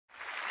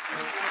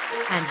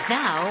And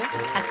now,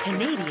 a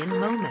Canadian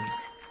moment.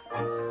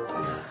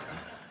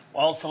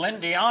 Well, Celine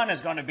Dion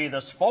is going to be the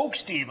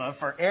spokesdiva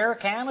for Air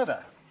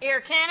Canada. Air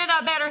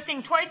Canada better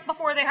think twice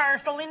before they hire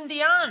Celine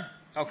Dion.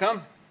 How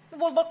come?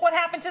 Well, look what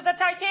happened to the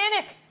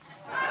Titanic.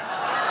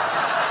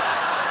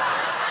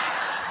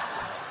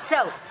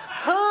 So,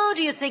 who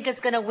do you think is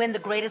going to win the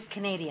greatest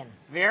Canadian?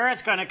 Vera,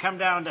 it's going to come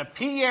down to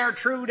Pierre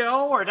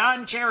Trudeau or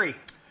Don Cherry.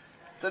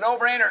 It's a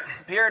no-brainer.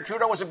 Pierre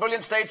Trudeau was a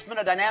brilliant statesman,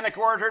 a dynamic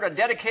orator, a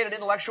dedicated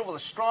intellectual with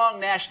a strong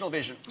national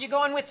vision. You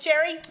going with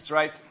Cherry? That's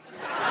right.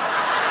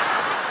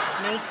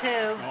 Me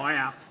too. Oh,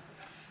 yeah.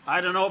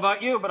 I don't know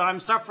about you, but I'm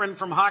suffering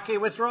from hockey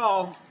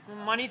withdrawal.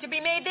 Money to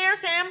be made there,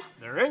 Sam.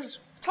 There is.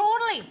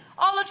 Totally.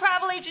 All a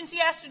travel agency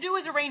has to do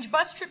is arrange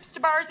bus trips to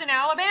bars in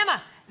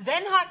Alabama.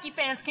 Then hockey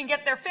fans can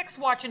get their fix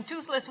watching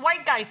toothless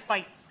white guys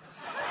fight.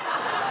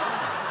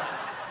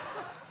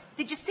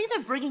 Did you see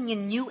they're bringing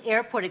in new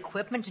airport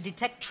equipment to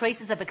detect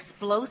traces of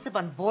explosive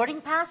on boarding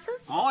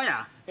passes? Oh,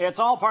 yeah. It's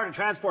all part of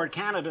Transport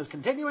Canada's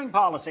continuing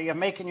policy of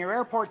making your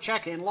airport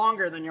check-in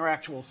longer than your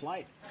actual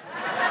flight.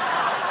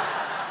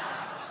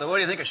 So what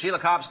do you think of Sheila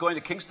Copp's going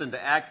to Kingston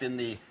to act in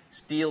the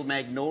Steel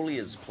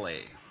Magnolias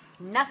play?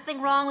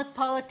 Nothing wrong with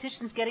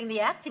politicians getting the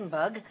acting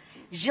bug.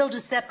 Gilles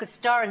Duceppe could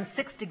star in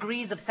 6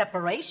 Degrees of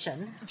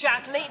Separation.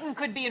 Jack Layton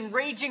could be in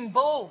Raging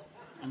Bull.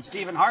 And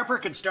Stephen Harper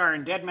could star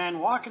in Dead Man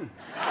Walking.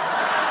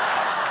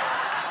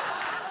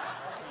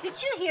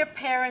 Did you hear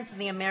parents in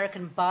the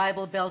American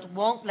Bible Belt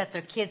won't let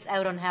their kids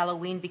out on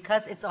Halloween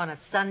because it's on a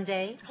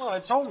Sunday? Well,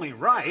 it's only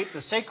right.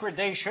 The sacred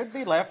day should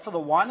be left for the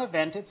one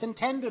event it's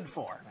intended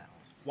for.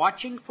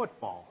 Watching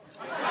football.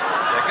 You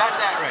got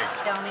that right.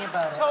 Tell me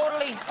about it.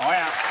 Totally. Oh,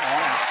 yeah.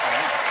 Oh, yeah. Oh,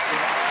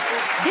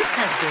 yeah. This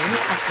has been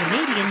a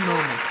Canadian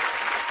moment.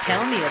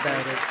 Tell me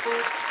about it.